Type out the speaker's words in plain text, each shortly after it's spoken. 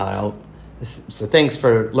So thanks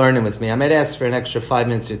for learning with me. I might ask for an extra 5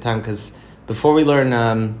 minutes of your time because before we learn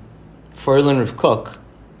Rav Kook,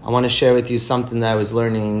 I want to share with you something that I was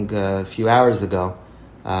learning a few hours ago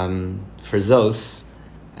for Zos,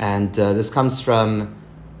 and this comes from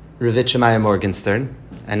Ravitch Meyer Morgenstern,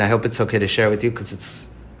 and I hope it's okay to share with you because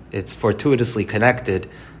it's fortuitously connected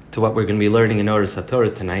to what we're going to be learning in Oros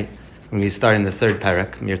HaTorah tonight. We're going to be starting the third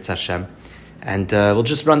parak, Mirz Hashem. And we'll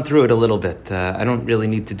just run through it a little bit. I don't really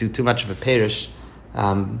need to do too much of a parish,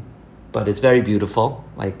 but it's very beautiful,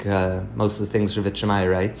 like most of the things Rav Shemai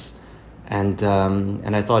writes. And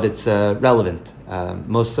I thought it's relevant,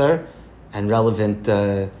 Musar, and relevant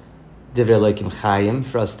Divrei Elokim Chayim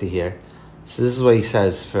for us to hear. So this is what he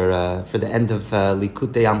says for the end of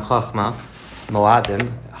Likutei Am Chachma,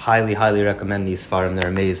 Moadim. Highly, highly recommend these Sfarim, they're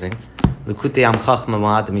amazing. Likutei Am Chachma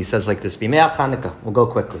Moadim, he says like this, Bimei HaChanukah, we'll go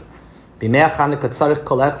quickly. So you have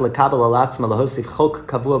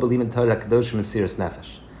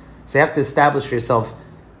to establish for yourself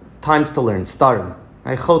times to learn, starim,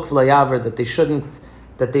 right?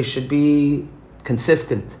 That they should be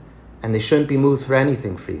consistent and they shouldn't be moved for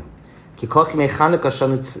anything for you. The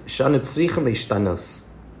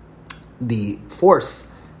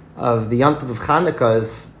force of the Yontav of Chanukah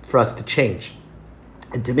is for us to change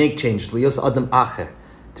and to make changes,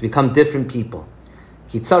 to become different people.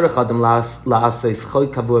 We must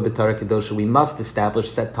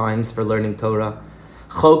establish set times for learning Torah.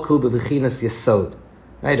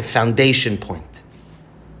 Right, a foundation point.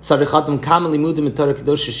 And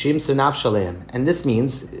this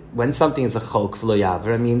means, when something is a chok v'lo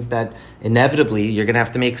yaver, it means that inevitably you're going to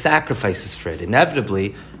have to make sacrifices for it.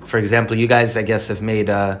 Inevitably, for example, you guys, I guess, have made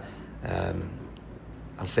I'll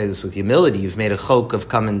say this with humility, you've made a chok of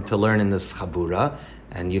coming to learn in this chabura,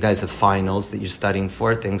 and you guys have finals that you're studying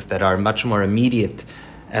for, things that are much more immediate,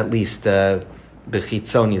 at least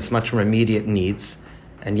bechitzonius, much more immediate needs,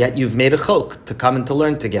 and yet you've made a chok to come and to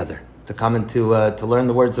learn together, to come and to learn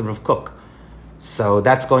the words of Rav Kook. So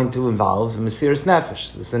that's going to involve Mesiras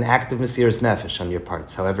Nefesh. This is an act of Mesiras Nefesh on your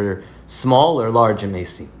parts, however small or large it may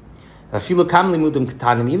seem.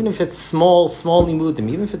 Even if it's small limudim,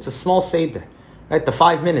 even if it's a small seder, right, the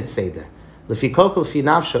 5 minutes seder,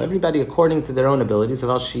 everybody according to their own abilities.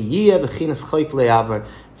 It's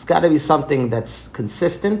got to be something that's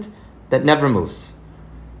consistent, that never moves.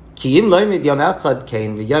 If you learn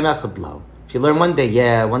one day,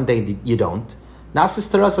 yeah, one day you don't. This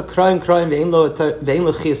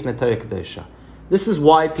is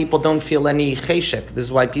why people don't feel any cheshek. This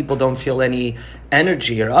is why people don't feel any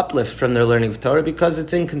energy or uplift from their learning of Torah, because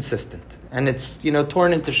it's inconsistent and it's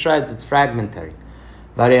torn into shreds. It's fragmentary.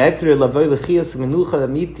 The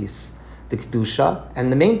kedusha,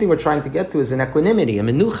 and the main thing we're trying to get to is an equanimity, a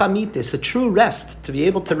menucha mitis, a true rest, to be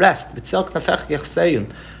able to rest, to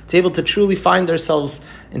be able to truly find ourselves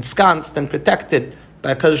ensconced and protected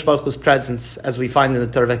by HaKadosh Baruch Hu's presence, as we find in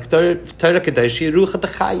the Torah Kedoshi, Ruach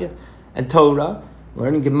HaChaya, and Torah,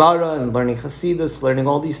 learning Gemara and learning Chasidus, learning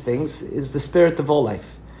all these things, is the spirit of all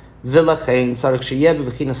life. So whether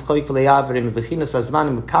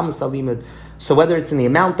it's in the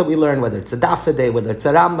amount that we learn, whether it's a daf a day, whether it's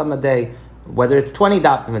a Rambam a day, whether it's 20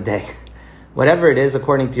 dafim a day, whatever it is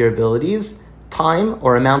according to your abilities, time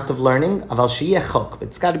or amount of learning,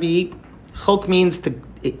 it's got to be, chok means to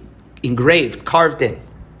engraved, carved in.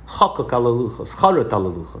 So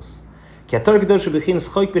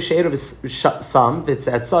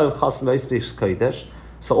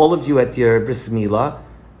all of you at your bris milah,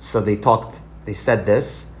 so they said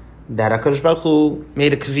this, that HaKadosh Baruch Hu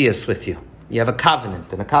made a kaviyas with you. You have a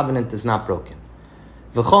covenant, and a covenant is not broken.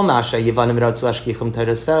 And everything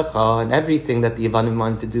that the Yevanim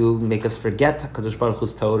wanted to do, make us forget HaKadosh Baruch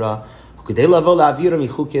Hu's Torah,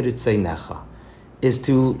 is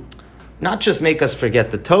to not just make us forget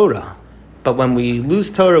the Torah, but when we lose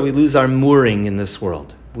Torah, we lose our mooring in this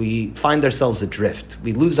world. We find ourselves adrift.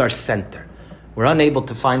 We lose our center. We're unable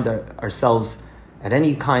to find ourselves at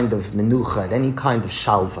any kind of menucha, at any kind of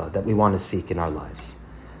shalva that we want to seek in our lives.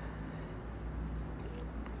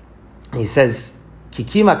 He says, so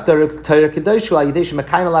just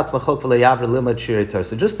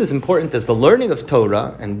as important as the learning of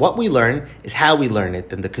Torah and what we learn is how we learn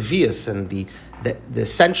it, and the kaviyas and the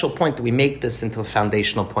essential point that we make this into a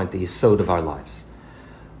foundational point, the yesod of our lives.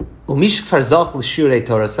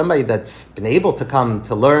 Somebody that's been able to come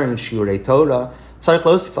to learn shiurei Torah,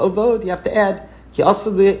 you have to add, it's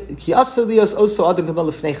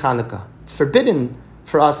forbidden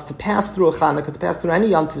for us to pass through a Chanukah, to pass through any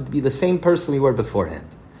Yom Tov, to be the same person we were beforehand.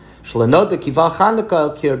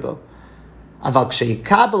 But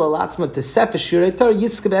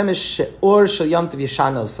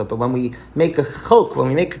when we make a chok, when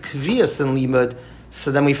we make a kviyas in limud,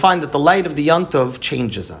 so then we find that the light of the Yom Tov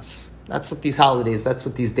changes us. That's what these holidays, that's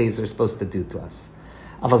what these days are supposed to do to us.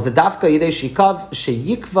 We have to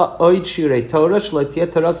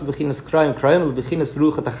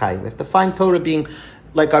find Torah being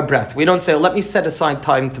like our breath. We don't say, let me set aside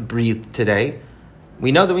time to breathe today.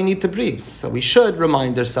 We know that we need to breathe, so we should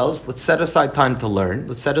remind ourselves, let's set aside time to learn,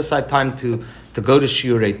 let's set aside time to go to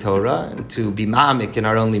Shiurei Torah and to be ma'amik in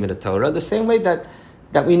our own limited Torah, the same way that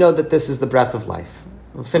we know that this is the breath of life.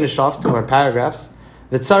 We'll finish off 2 more paragraphs.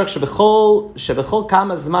 And here's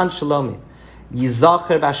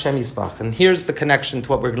the connection to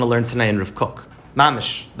what we're going to learn tonight in Rav Kook.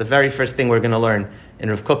 Mamish, the very first thing we're going to learn in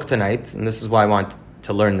Rav Kook tonight, and this is why I want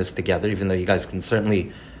to learn this together, even though you guys can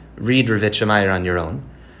certainly read Rav Meir on your own.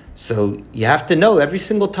 So you have to know every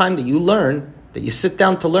single time that you learn, that you sit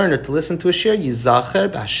down to learn or to listen to a shir, Yizacher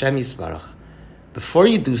b'Hashem Yisbarach. Before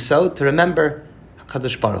you do so, to remember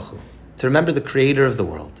HaKadosh Baruch Hu, to remember the Creator of the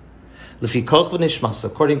world. L'fi koch v'nishmas,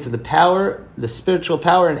 according to the power, the spiritual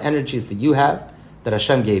power and energies that you have, that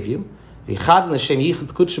Hashem gave you, that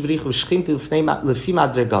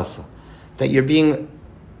you're being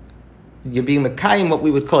Mekayim, what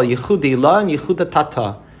we would call Yichud Ilah and Yichud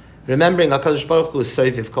Tata. Remembering HaKadosh Baruch Hu is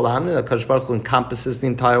Soiviv Kol Ha'amim, HaKadosh Baruch Hu encompasses the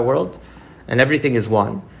entire world, and everything is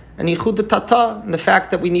one. And Yichud Tata, and the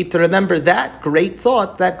fact that we need to remember that great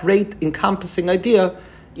thought, that great encompassing idea,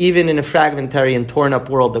 even in a fragmentary and torn up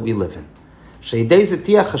world that we live in. And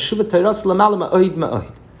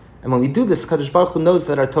when we do this, HaKadosh Baruch Hu knows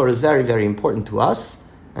that our Torah is very, very important to us,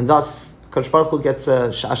 and thus HaKadosh Baruch Hu gets a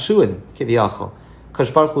sha'ashuin, kiviyachol.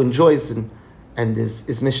 HaKadosh Baruch Hu enjoys and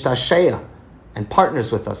is mishtashea, and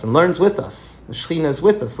partners with us and learns with us. The Shekhinah is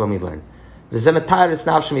with us when we learn. And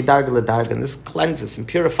this cleanses and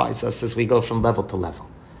purifies us as we go from level to level.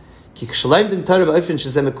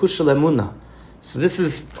 So this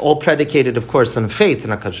is all predicated, of course, on faith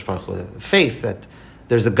in HaKadosh Baruch Hu. Faith that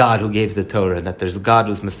there's a God who gave the Torah, that there's a God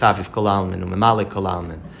who's Mesaviv Kol Almin, Memalik Kol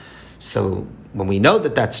Almin. So when we know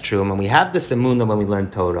that that's true, and when we have this emunah when we learn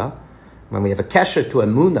Torah, when we have a kesher to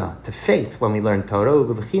emunah, to faith, when we learn Torah, so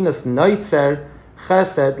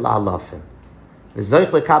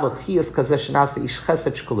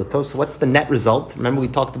what's the net result? Remember we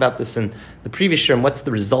talked about this in the previous shurim. What's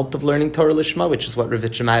the result of learning Torah Lishma, which is what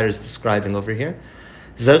Rav Meir is describing over here?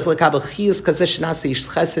 It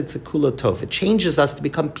changes us to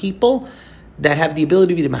become people that have the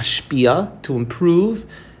ability to be mashpia, to improve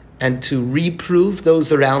and to reprove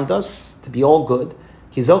those around us, to be all good.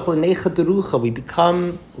 We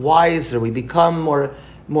become wiser, we become more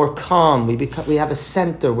calm, we have a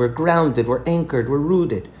center, we're grounded, we're anchored, we're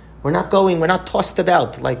rooted. We're not tossed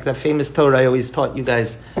about like the famous Torah I always taught you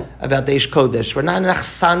guys about the Eish Kodesh. We're not an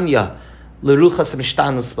achsanya, l'ruchas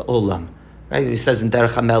mishtanus ba'olam. Right? He says in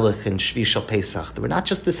Derech HaMelech in Shvi Shel Pesach, that we're not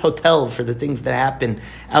just this hotel for the things that happen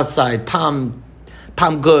outside, palm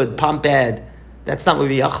good, palm bad. That's not what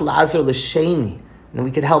we are. And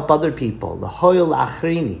we can help other people. L'hoyel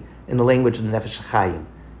la'achrini, in the language of the Nefesh HaChayim.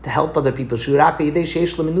 To help other people. Because we have this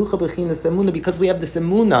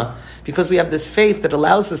emunah, because we have this faith that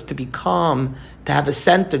allows us to be calm, to have a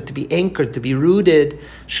center, to be anchored, to be rooted.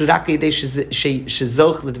 It's because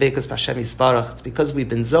we've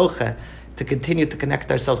been zoche to continue to connect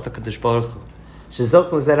ourselves to Kadosh Baruch Hu. Because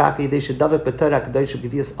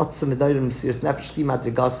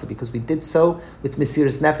we did so with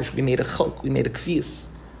Mesiras Nefesh, we made a chok, we made a kvius.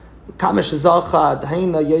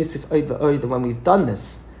 When we've done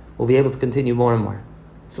this, we'll be able to continue more and more.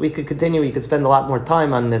 So we could continue, we could spend a lot more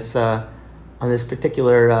time on this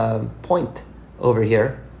particular point over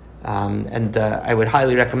here. And I would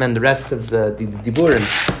highly recommend the rest of the Diburim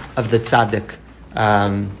of the Tzaddik.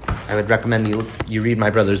 I would recommend you read my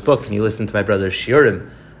brother's book and you listen to my brother's Shiurim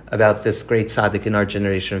about this great tzaddik in our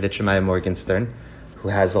generation, Vichemaya Morgenstern, who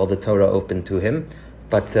has all the Torah open to him.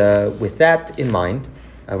 But with that in mind,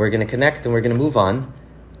 we're going to connect and we're going to move on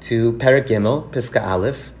to Perek Gimel, Piska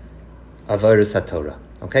Aleph, Avodas HaTorah.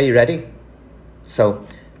 Okay, you ready? So,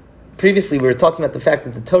 previously we were talking about the fact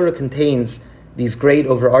that the Torah contains these great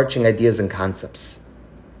overarching ideas and concepts,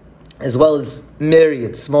 as well as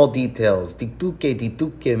myriad small details, dikduke,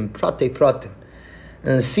 dikdukim, prate, pratim.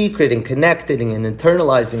 And the secret in connecting and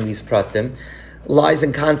internalizing these pratim lies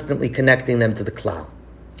in constantly connecting them to the klal.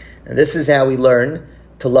 And this is how we learn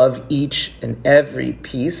to love each and every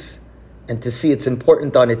piece and to see it's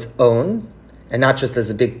important on its own and not just as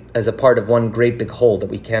a part of one great big whole that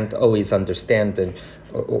we can't always understand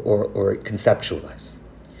or conceptualize.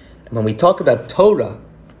 And when we talk about Torah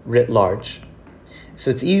writ large, So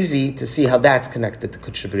it's easy to see how that's connected to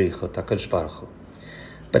Kudsha B'richut, HaKadosh Baruch Hu.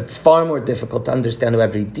 But it's far more difficult to understand how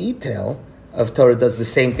every detail of Torah does the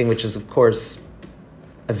same thing, which is, of course,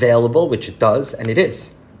 available, which it does, and it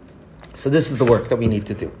is. So this is the work that we need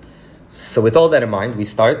to do. So with all that in mind, we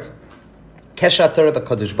start Kesher Torah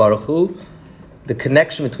b'Kadosh Baruch Hu, the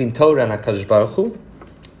connection between Torah and HaKadosh Baruch Hu,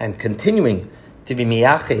 and continuing to be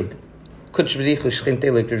miyached, Kudsha B'richut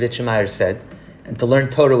Shechintei, like Rav Yitzchak Meyer said, and to learn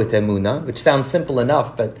Torah with emunah, which sounds simple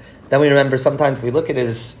enough, but then we remember sometimes we look at it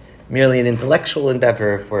as merely an intellectual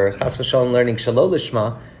endeavor. If we're chas v'shalom learning Shalol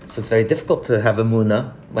Lishma, so it's very difficult to have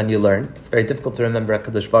emunah when you learn. It's very difficult to remember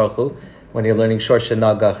HaKadosh Baruch Hu when you're learning Shor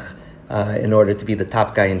Shenagach in order to be the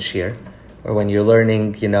top guy in Shir, or when you're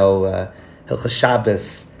learning, Hilchas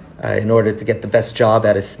Shabbos in order to get the best job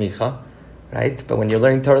at a smicha, right? But when you're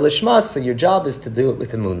learning Torah Lishma, so your job is to do it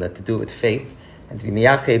with emunah, to do it with faith, and to be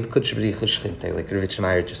miyached Kudsha B'richut Shechintei, like Rav Yitzchak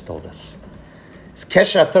Meyer just told us. It's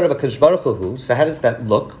Kesher Torah b'Kadosh Baruch Hu. So how does that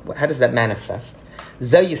look? How does that manifest?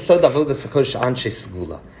 That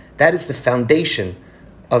is the foundation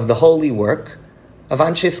of the holy work of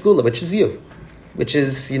Anshe Segula, which is you, which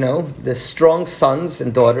is, the strong sons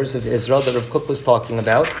and daughters of Israel that Rav Kook was talking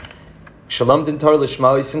about. Shalom din Torah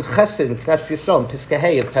Lishma Yisim Chesed in Knesset Yisrael,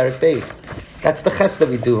 Piskei of Perek Beis. That's the chesed that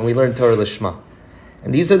we do when we learn Torah Lishma.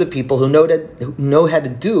 And these are the people who know how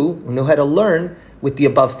to learn with the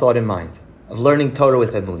above thought in mind, of learning Torah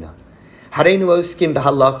with emunah.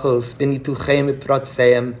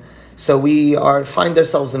 So we find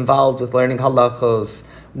ourselves involved with learning halachos,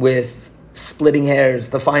 with splitting hairs,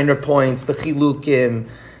 the finer points, the chilukim,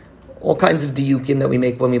 all kinds of diyukim that we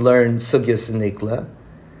make when we learn sugyos and nikla.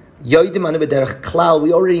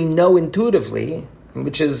 We already know intuitively,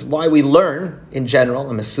 which is why we learn in general,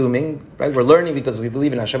 I'm assuming, right? We're learning because we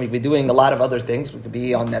believe in Hashem. We could be doing a lot of other things. We could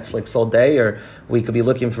be on Netflix all day, or we could be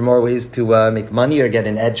looking for more ways to make money or get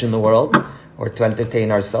an edge in the world, or to entertain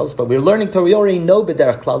ourselves. But we're learning Torah. We already know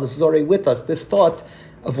B'derech Klal. This is already with us, this thought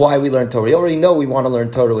of why we learn Torah. We already know we want to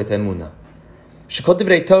learn Torah with emunah.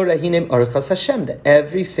 That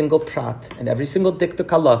every single prat and every single diktuk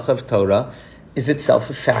halacha of Torah is itself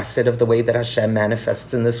a facet of the way that Hashem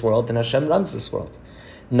manifests in this world and Hashem runs this world.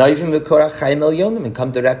 Naivim v'korach chayim elyonim, and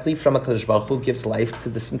come directly from HaKadosh Baruch Hu, gives life to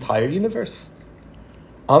this entire universe.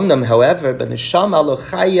 Amnam, however, b'neshama lo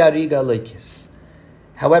chaya riga leikis.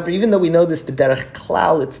 However, even though we know this b'derech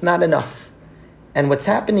klal, it's not enough. And what's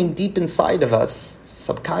happening deep inside of us,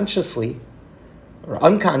 subconsciously or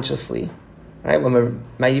unconsciously, right, when we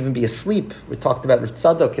might even be asleep, we talked about Rav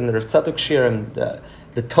Tzadok in the Rav Tzadok Shirim,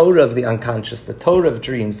 the Torah of the unconscious, the Torah of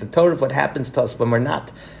dreams, the Torah of what happens to us when we're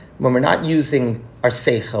not using our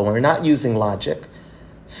seicha, when we're not using logic.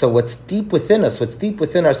 So what's deep within us, what's deep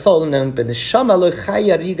within our soul, within the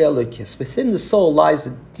soul lies a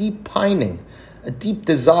deep pining, a deep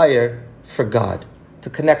desire for God, to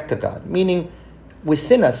connect to God. Meaning,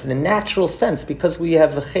 within us, in a natural sense, because we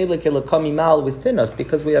have a chelik elokam imal within us,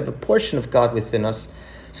 because we have a portion of God within us,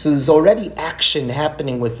 so there's already action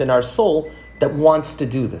happening within our soul that wants to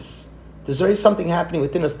do this. There's already something happening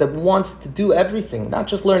within us that wants to do everything, not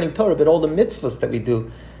just learning Torah, but all the mitzvahs that we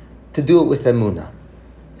do, to do it with emunah.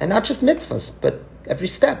 And not just mitzvahs, but every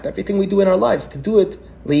step, everything we do in our lives, to do it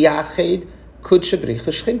liyached kudsha b'richut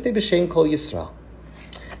shechintei b'shem kol Yisrael.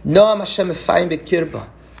 Noam Hashem efayim b'kirba.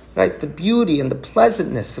 Right, the beauty and the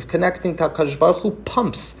pleasantness of connecting to HaKadosh Baruch Hu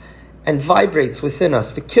pumps and vibrates within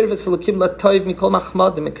us. A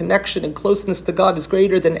connection and closeness to God is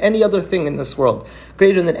greater than any other thing in this world,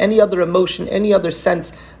 greater than any other emotion, any other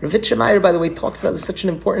sense. Rav Yitzchak Meyer, by the way, talks about such an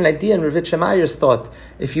important idea in Rav Yitzchak Meyer's thought.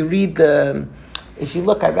 If you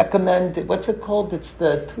look, I recommend, what's it called? It's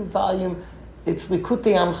the 2-volume, it's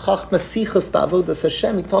Likutei Am Chachma Sichos Ba'avodas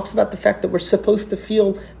Hashem. He talks about the fact that we're supposed to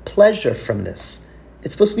feel pleasure from this.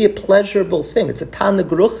 It's supposed to be a pleasurable thing. It's a tanug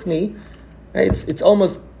ruchni, right? It's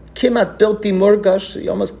almost kimat bilti murgash. You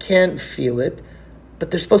almost can't feel it, but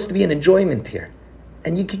there's supposed to be an enjoyment here,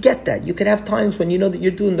 and you could get that. You could have times when you know that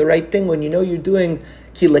you're doing the right thing, when you know you're doing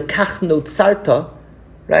ki lekach no tzarta,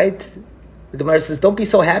 right? The Gemara says, don't be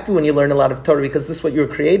so happy when you learn a lot of Torah, because this is what you were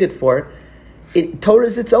created for. Torah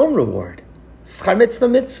is its own reward. Schar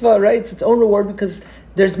mitzvah, right? It's its own reward, because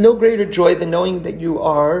there's no greater joy than knowing that you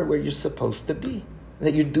are where you're supposed to be,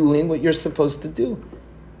 that you're doing what you're supposed to do,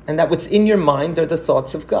 and that what's in your mind are the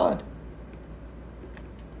thoughts of God.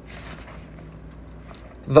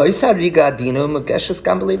 And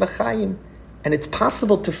it's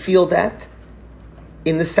possible to feel that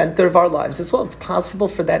in the center of our lives as well. It's possible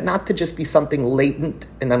for that not to just be something latent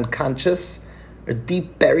and unconscious or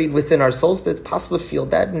deep buried within our souls, but it's possible to feel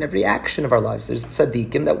that in every action of our lives. There's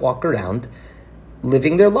tzaddikim that walk around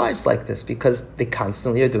living their lives like this because they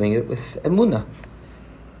constantly are doing it with emunah.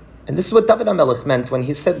 And this is what David HaMelech meant when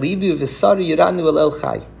he said, Libi v'sari yiranu el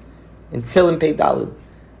chai, in Tehillim Pei Daled.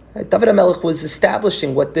 David HaMelech was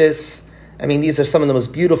establishing what this, these are some of the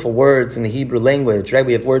most beautiful words in the Hebrew language, right?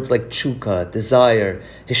 We have words like chukah, desire,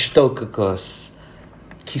 hishtokikos,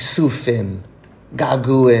 kisufim,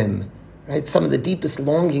 gaguim, right? Some of the deepest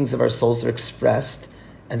longings of our souls are expressed,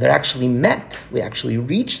 and they're actually met. We actually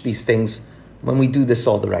reach these things when we do this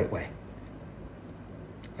all the right way.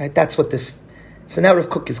 Right? That's what this... So now Rav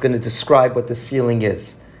Kook is going to describe what this feeling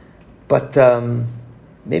is. But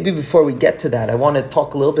maybe before we get to that, I want to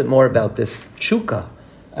talk a little bit more about this chukah,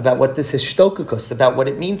 about what this is shtokikos, about what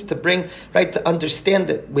it means to bring, right, to understand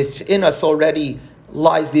that within us already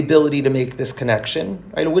lies the ability to make this connection.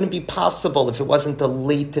 Right? It wouldn't be possible if it wasn't a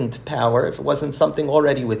latent power, if it wasn't something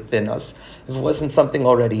already within us, if it wasn't something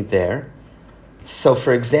already there. So,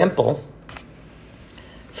 for example,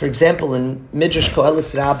 in Midrash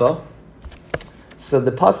Koheles Rabbah, so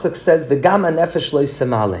the pasuk says, "V'gam hanefesh lo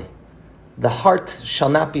yisamale," the heart shall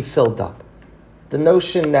not be filled up. The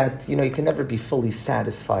notion that you can never be fully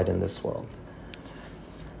satisfied in this world.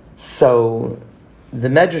 So the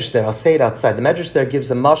Medrash there, I'll say it outside. The Medrash there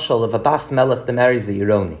gives a mashal of a bas melech that marries the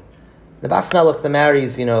Ironi. The bas melech that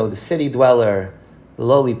marries, the city dweller, the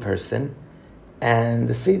lowly person, and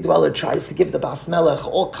the city dweller tries to give the bas melech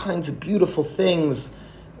all kinds of beautiful things.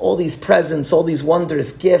 All these presents, all these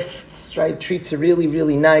wondrous gifts, right? Treats her really,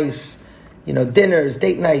 really nice, dinners,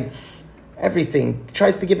 date nights, everything.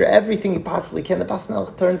 Tries to give her everything he possibly can. The Bas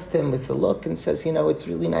Melech turns to him with a look and says, it's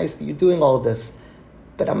really nice that you're doing all of this,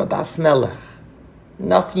 but I'm a Bas Melech.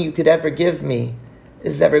 Nothing you could ever give me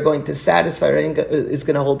is ever going to satisfy or is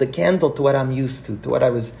going to hold a candle to what I'm used to what I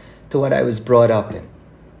was brought up in.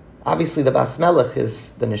 Obviously, the Bas Melech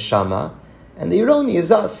is the neshama, and the Ironi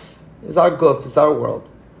is us, is our guf, is our world.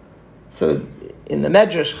 So in the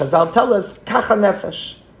Medrash, Chazal tell us, kacha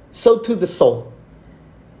nefesh, so too the soul.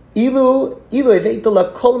 If you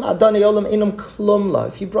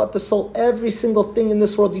brought the soul every single thing in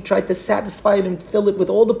this world, you tried to satisfy it and fill it with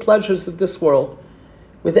all the pleasures of this world,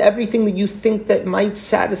 with everything that you think that might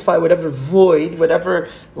satisfy whatever void, whatever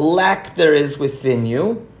lack there is within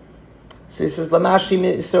you. So he says,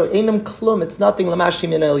 einam klum, it's nothing, lamashi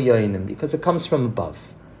min el yoinim, because it comes from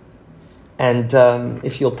above. And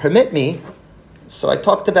if you'll permit me, so I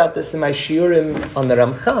talked about this in my shiurim on the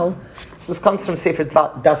Ramchal. So this comes from Sefer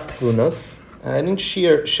Das Tvunos. And I didn't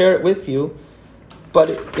share it with you, but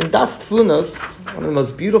in Das Tvunos, one of the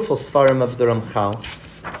most beautiful svarim of the Ramchal,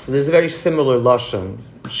 so there's a very similar lashon.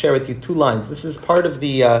 I'll share with you 2 lines. This is part of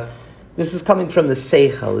the, this is coming from the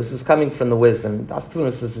Seichel, this is coming from the wisdom. Das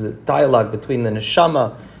Tvunos is a dialogue between the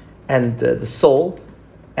neshama and the soul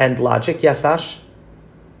and logic. Yes, Ash?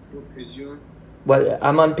 Well,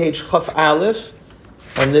 I'm on page Chaf Aleph,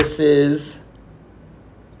 and this is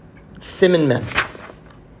Siman Mem.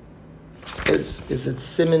 Is it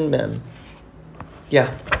Siman Mem?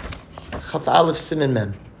 Yeah. Chaf Aleph Siman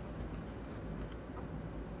Mem.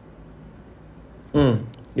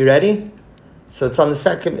 You ready? So it's on the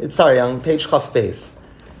second, on page Chaf Beis.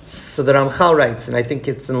 So the Ramchal writes, and I think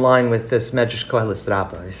it's in line with this Medrash Koheles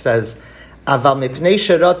Rabbah. He says, Aval mipnei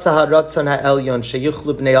sheratza haratzon ha'elyon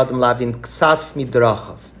sheyuchlu bnei adam lavin ksas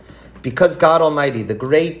midrachav. Because God Almighty, the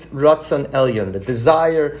great Ratzon Elyon, the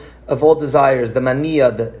desire of all desires, the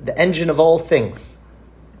mania, the engine of all things,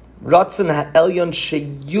 Ratzon ha'elyon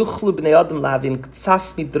sheyuchlu bnei adam lavin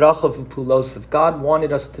ksas midrachav u'pulosiv. God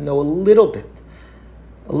wanted us to know a little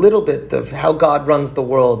bit of how God runs the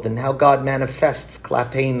world and how God manifests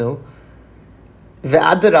klapeinu.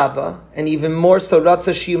 Ve'adarabba, and even more so, that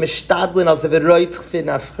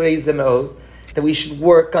we should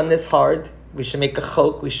work on this hard. We should make a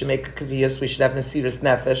chok, we should make a kaviyas, we should have mesiras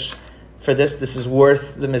nefesh for this. This is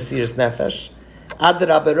worth the mesiras nefesh.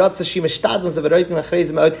 Adarabba, ratza shi mishtadlin zeveroit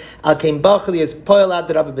nachreiz me'od al kein bachli is poil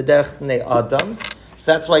adarabba b'derech b'nei adam.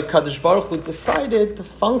 So that's why Kadosh Baruch Hu decided to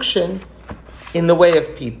function in the way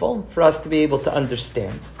of people, for us to be able to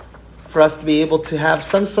understand, for us to be able to have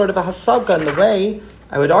some sort of a hasaga in the way.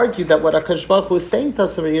 I would argue that what HaKadosh Baruch Hu is saying to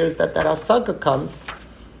us over here is that hasaga comes,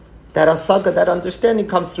 that understanding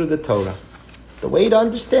comes through the Torah. The way to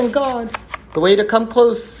understand God, the way to come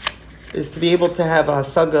close, is to be able to have a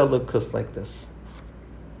hasaga lukus like this.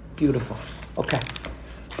 Beautiful. Okay.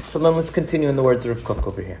 So then let's continue in the words of Rav Kook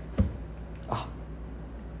over here.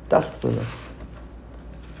 Das Tvunos.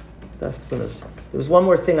 Das Tvunos. There was one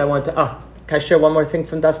more thing I wanted to... Can I share one more thing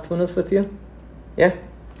from Das Tvunos with you? Yeah?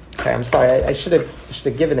 Okay, I'm sorry. I should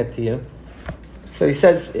have given it to you. So he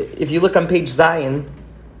says, if you look on page Zion,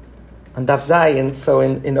 on Daf Zayin. So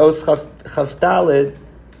in Os Chav Daled,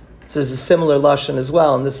 there's a similar lashon as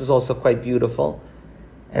well, and this is also quite beautiful.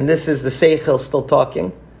 And this is the Seichel still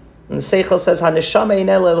talking. And the Seichel says, "Haneshama ein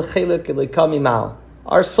ela el chelek eloka mimal."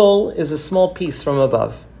 Our soul is a small piece from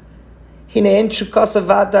above. Hine ein tshukasa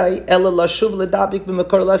vadai ela lashuv ledabik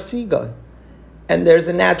b'makor lasiga. And there's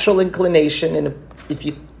a natural inclination, and if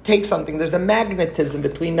you take something, there's a magnetism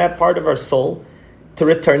between that part of our soul to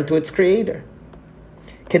return to its creator.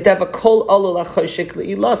 Like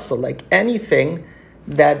anything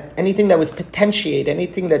that was potentiate,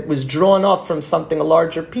 anything that was drawn off from something, a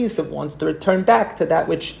larger piece, it wants to return back to that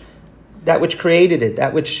which created it,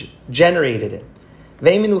 that which generated it.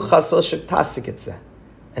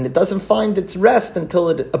 And it doesn't find its rest until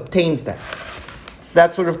it obtains that. So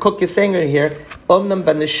that's what Rav Kook is saying right here.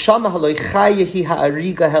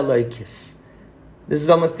 This is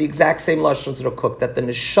almost the exact same lashon as Rav Kook, that the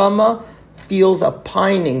neshama feels a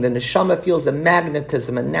pining, the neshama feels a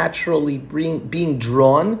magnetism, a naturally being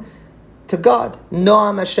drawn to God.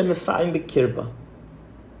 Noam Hashem efa'im b'kirba.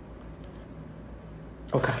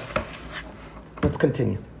 Okay, let's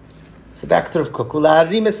continue. So back to Rav Kook.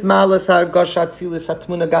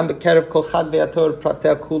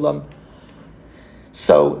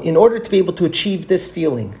 So, in order to be able to achieve this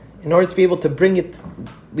feeling, in order to be able to bring it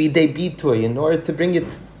lidei bitoy, in order to bring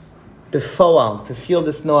it befoal, to feel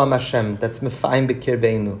this Noam Hashem that's mefa'im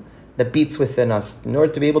b'kirbeinu, that beats within us, in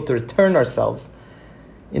order to be able to return ourselves,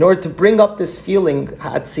 in order to bring up this feeling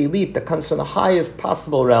ha'atzilit that comes from the highest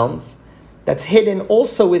possible realms, that's hidden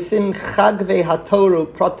also within chagvei hatoru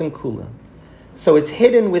pratim kula. So it's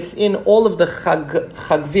hidden within all of the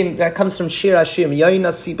chagvim that comes from Shir Hashirim,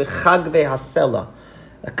 yoynasi b'chagvei hasela,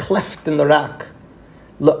 a cleft in the rock.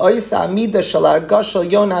 Le'oisa amida shel argashal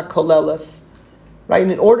yona kolelas. Right,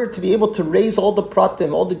 and in order to be able to raise all the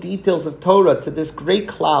pratim, all the details of Torah to this great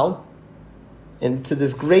klal, and to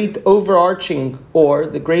this great overarching, or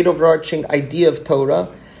the great overarching idea of Torah,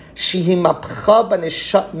 shehi mipakha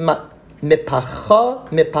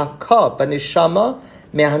b'neshama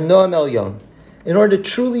me'hanoam elyon. In order to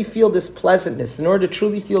truly feel this pleasantness, in order to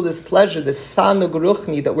truly feel this pleasure, this sanug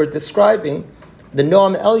ruchni that we're describing, the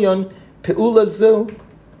noam elyon, pe'ula zu,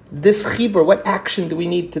 this chibur, what action do we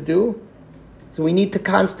need to do? So we need to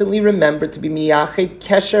constantly remember to be miyached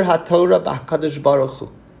kesher haTorah b'HaKadosh Baruch Hu.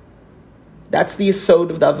 That's the yesod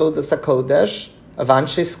of the avodas hakodesh of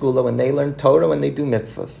Anshe Skula when they learn Torah, when they do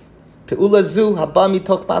mitzvahs. Pe'ula zu haba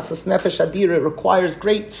mitoch masas nefesh adira. It requires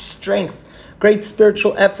great strength, great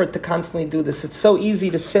spiritual effort to constantly do this. It's so easy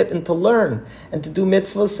to sit and to learn and to do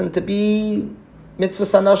mitzvahs and to be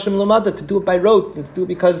mitzvahs anashim lumada, to do it by rote and to do it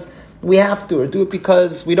because we have to, or do it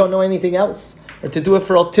because we don't know anything else, or to do it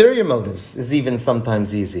for ulterior motives is even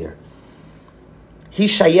sometimes easier. He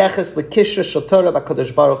shayeches lekishra shel Torah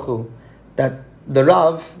b'Kadosh Baruch Hu, that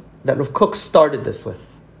Rav Kook started this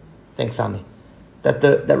with. Thanks, Ami. That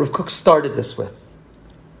Rav Kook started this with.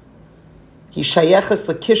 He shayeches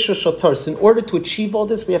lekishra shel Torah. So in order to achieve all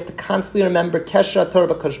this, we have to constantly remember kesher Torah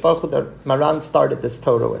b'Kadosh Baruch Hu that Maran started this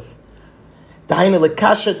Torah with. Dahainu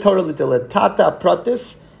lekasher Torah l'dilatata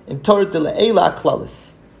apratis and Torah d'le'ela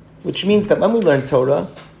aklalis. Which means that when we learn Torah,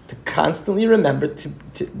 to constantly remember,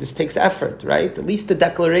 this takes effort, right? At least the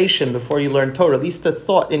declaration before you learn Torah, at least the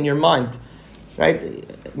thought in your mind, right?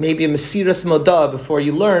 Maybe a Mesiras Modah before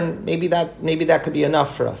you learn, maybe that could be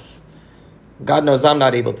enough for us. God knows I'm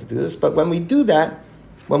not able to do this, but when we do that,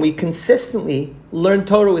 when we consistently learn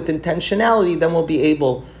Torah with intentionality, then we'll be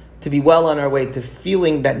able to be well on our way to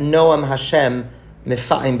feeling that Noam Hashem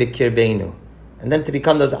mefa'im b'kirbeinu. And then to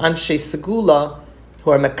become those Anshe Segula, who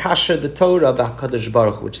are Mekasher the Torah b'HaKadosh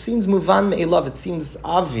Baruch Hu, which seems muvan me'elav, it seems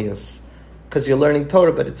obvious because you're learning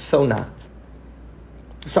Torah, but it's so not.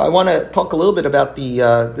 So I want to talk a little bit about the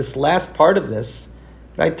this last part of this,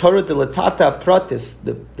 right? Torah dilatata pratis,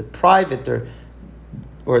 the private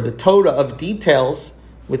or the Torah of details,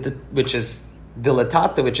 which is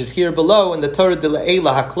dilatata, which is here below, and the Torah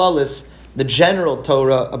dila'ela haklalis, the general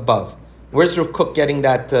Torah above. Where's Rav Kook getting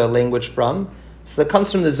that language from? So that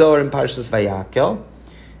comes from the Zohar in Parshas Vayakel.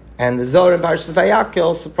 And the Zohar in Parshas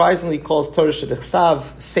Vayakel surprisingly calls Torah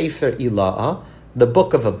Shebechsav Sefer Ila'ah, the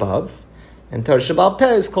book of above. And Torah Shebal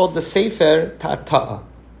Peh is called the Sefer Ta'ata'ah.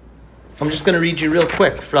 I'm just going to read you real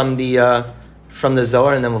quick from the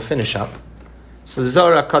Zohar and then we'll finish up. So the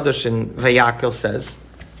Zohar HaKadosh in Vayakel says,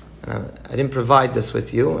 I didn't provide this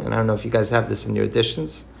with you, and I don't know if you guys have this in your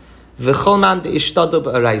editions. V'chol man de'ishtadu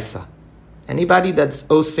b'araisa. Anybody that's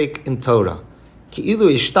osek in Torah.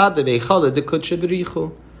 Ki'ilu ishtadu ve'ichala de'kudshe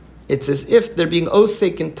b'richu. It's as if they're being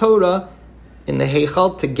osek in Torah in the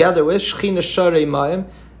Heichal together with Shechina Sharei Mayim,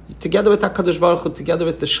 together with HaKadosh Baruch Hu, together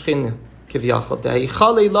with the Shechina, Kivyachol. The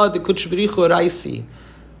Heichal Eilah, the Kudesh B'richu Raisi.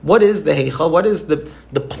 What is the Heichal? What is the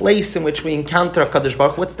place in which we encounter HaKadosh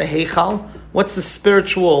Baruch Hu? What's the Heichal? What's the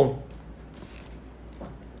spiritual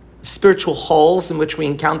halls in which we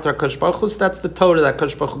encounter HaKadosh Baruch Hu? So that's the Torah that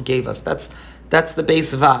HaKadosh Baruch Hu gave us. That's the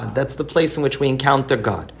Beis Vad. That's the place in which we encounter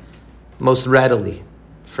God most readily,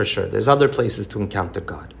 for sure. There's other places to encounter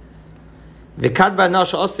God. When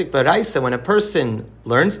a person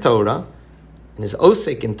learns Torah and is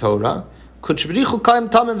osik in Torah, so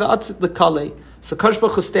Kadosh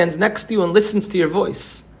Baruch Hu stands next to you and listens to your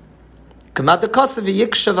voice. Pasuk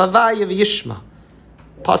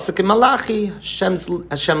in Malachi, Hashem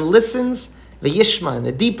listens, v'yishma, in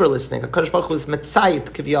a deeper listening. HaKadosh Baruch Hu is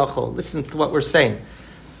metzayit kiviyachol, listens to what we're saying.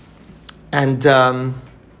 And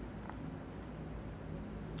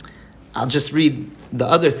I'll just read the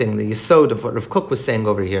other thing, the yesod of what Rav Kook was saying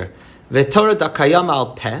over here. V'torah dakayam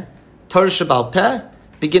al peh, Torah shebal peh,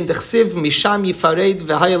 begin d'chsiv misham yifared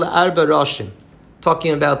v'haya le'arba roshim.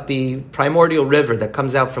 Talking about the primordial river that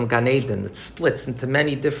comes out from Gan Eden, that splits into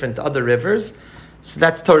many different other rivers. So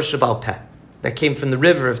that's Torah Shebal Peh. That came from the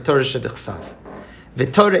river of Torah Shebichsav.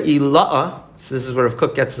 V'Torah Ila'ah, so this is where Rav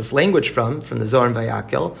Kook gets this language from the Zohar and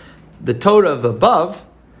Vayakel. The Torah of above,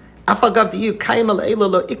 Afagav diyu kaim al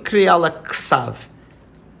eila lo ikri ala ksav.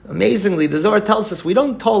 Amazingly, the Zohar tells us we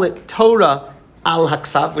don't call it Torah al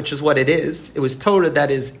haksav, which is what it is. It was Torah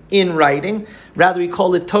that is in writing. Rather, we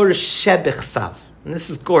call it Torah Shebichsav. And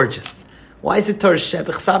this is gorgeous. Why is it Torah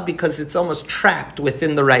Shebichsav? Because it's almost trapped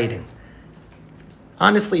within the writing.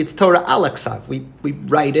 Honestly, it's Torah al haksav. We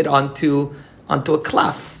write it onto a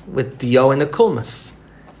klaf with dio and a kulmas.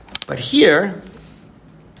 But here,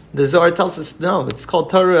 the Zohar tells us, no, it's called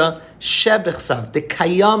Torah Shebichsav, the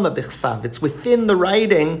Kayama Bichsav. It's within the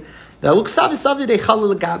writing. The Uksav is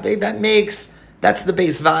that's the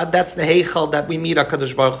Beis Vad, that's the Heichal that we meet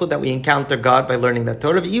HaKadosh Baruch Hu, that we encounter God by learning that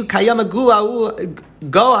Torah. V'yu Kayama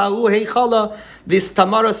go ha'u Heichala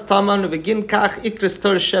v'istamaras taman v'gin kach ikris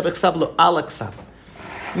Torah Shebichsav lo al haksav.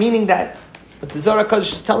 Meaning that what the Zohar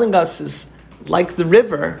HaKadosh is telling us is like the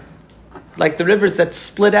rivers that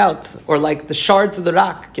split out, or like the shards of the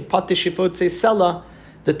rock, the Torah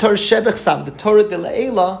Shebichsav, the Torah de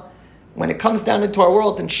Le'ela, when it comes down into our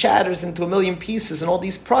world and shatters into a million pieces and all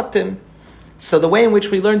these pratim. So the way in which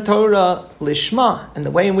we learn Torah Lishma, and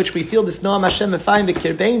the way in which we feel this Noam Hashem Efayim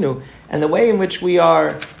V'Kirbeinu, and the way in which we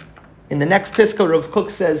are, in the next Piskah, Rav Kook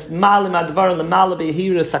says, Ma'alim Advar L'Ma'ala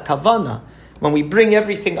B'Hiras HaKavana, when we bring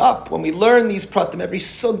everything up, when we learn these pratim, every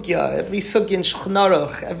sugya in Shulchan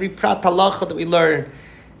Aruch, every prat halacha that we learn,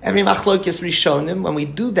 every machlokes rishonim, when we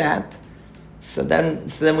do that, so then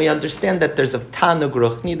we understand that there's a tanug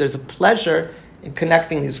ruchni, there's a pleasure in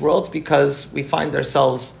connecting these worlds, because we find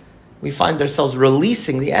ourselves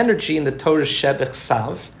releasing the energy in the Torah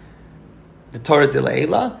Shebichsav, the Torah de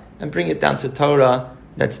Le'ela, and bring it down to Torah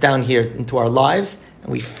that's down here into our lives,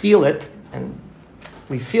 and we feel it,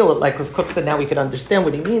 like Rav Kook said. Now we could understand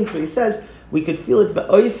what he means. What he says, we could feel it.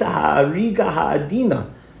 Ba'oisa ha'ariga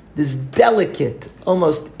ha'adina, this delicate,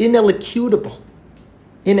 almost inelucutable,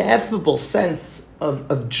 ineffable sense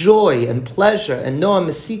of joy and pleasure and noam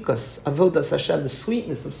mesikos avodas Hashem, the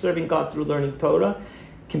sweetness of serving God through learning Torah,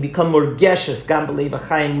 can become more geshes. Gam b'leiv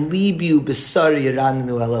ha'chayim libiu b'sari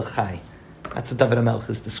yirannu el chai. That's what David HaMelech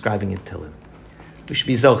is describing in Tehillim. We should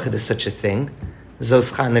be zocheh to such a thing.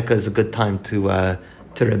 Zos Chanukah is a good time to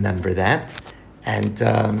remember that, and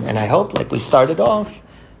I hope, like we started off,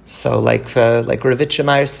 so like Ravitcher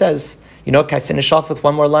Meyer says, can I finish off with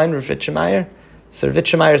one more line, Ravitcher Meyer? So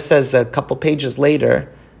Ravitcher Meyer says a couple pages later,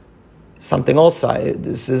 something also,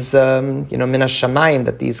 this is, Min HaShamayim,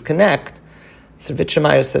 that these connect. So Ravitcher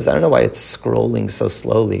Meyer says, I don't know why it's scrolling so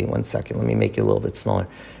slowly. 1 second, let me make it a little bit smaller.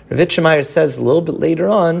 Ravitcher Meyer says a little bit later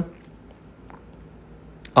on,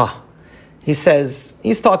 he says,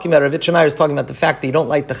 he's talking about, Ravitcher Meyer is talking about the fact that you don't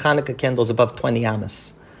light the Hanukkah candles above 20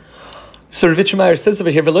 amas. So Ravitcher Meyer says over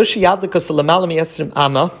here,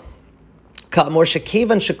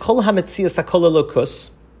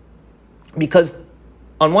 because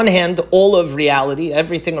on one hand, all of reality,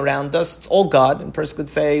 everything around us, it's all God. And a person could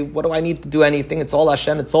say, what do I need to do anything? It's all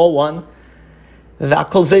Hashem, it's all one.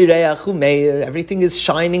 Everything is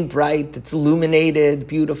shining bright, it's illuminated,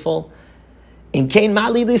 beautiful. What do I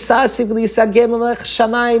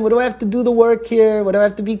have to do the work here? What do I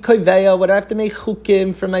have to be koiveya? What do I have to make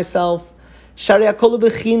chukim for myself?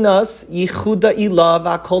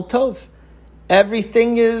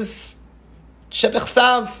 Everything is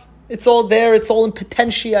shebichsav. It's all there. It's all in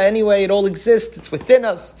potentia anyway. It all exists. It's within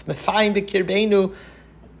us. It's mefayim b'kirbeinu.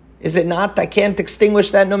 Is it not? I can't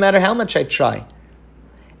extinguish that no matter how much I try.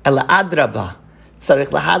 Ela adraba. Tzarich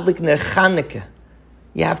lahadlik ner Chanukah.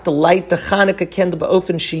 You have to light the Chanukah candle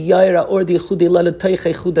ba'ofen sheyayra or the yichudei lele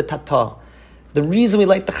toichei chuda tata. The reason we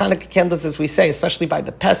light the Chanukah candles, as we say, especially by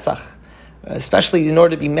the Pesach, especially in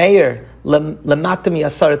order to be mayor, lematam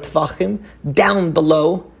yasar tvachim, down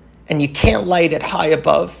below, and you can't light it high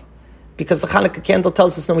above, because the Chanukah candle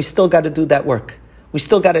tells us, no, we still got to do that work. We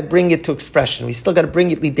still got to bring it to expression. We still got to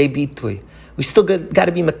bring it lidei bitui. We still got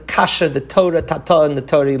to be makasher, the Torah tata and the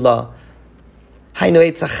Torah law. Hainu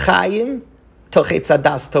eitz hachayim toch eitz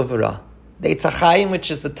hadas tovara. The eitz hachayim, which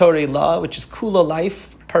is the Torah law, which is kula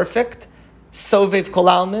life, perfect, sovev kol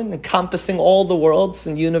almin, encompassing all the worlds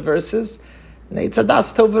and universes, and the eitz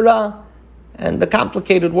hadas tovara, and the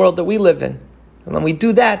complicated world that we live in. And when we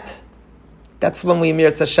do that, that's when we,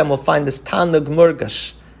 Mir Hashem, will find this tanug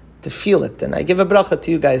murgash, to feel it. And I give a bracha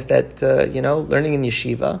to you guys that, learning in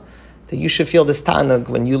yeshiva, that you should feel this tanug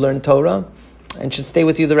when you learn Torah, and should stay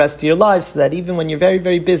with you the rest of your lives, so that even when you're very,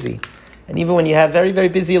 very busy, and even when you have very, very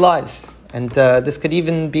busy lives, and this could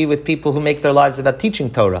even be with people who make their lives about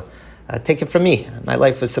teaching Torah. Take it from me. My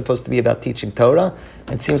life was supposed to be about teaching Torah.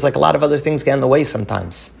 It seems like a lot of other things get in the way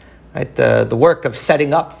sometimes. Right? The work of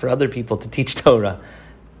setting up for other people to teach Torah.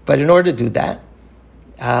 But in order to do that,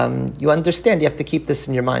 you understand, you have to keep this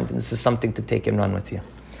in your mind, and this is something to take and run with you.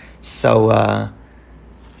 So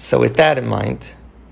with that in mind,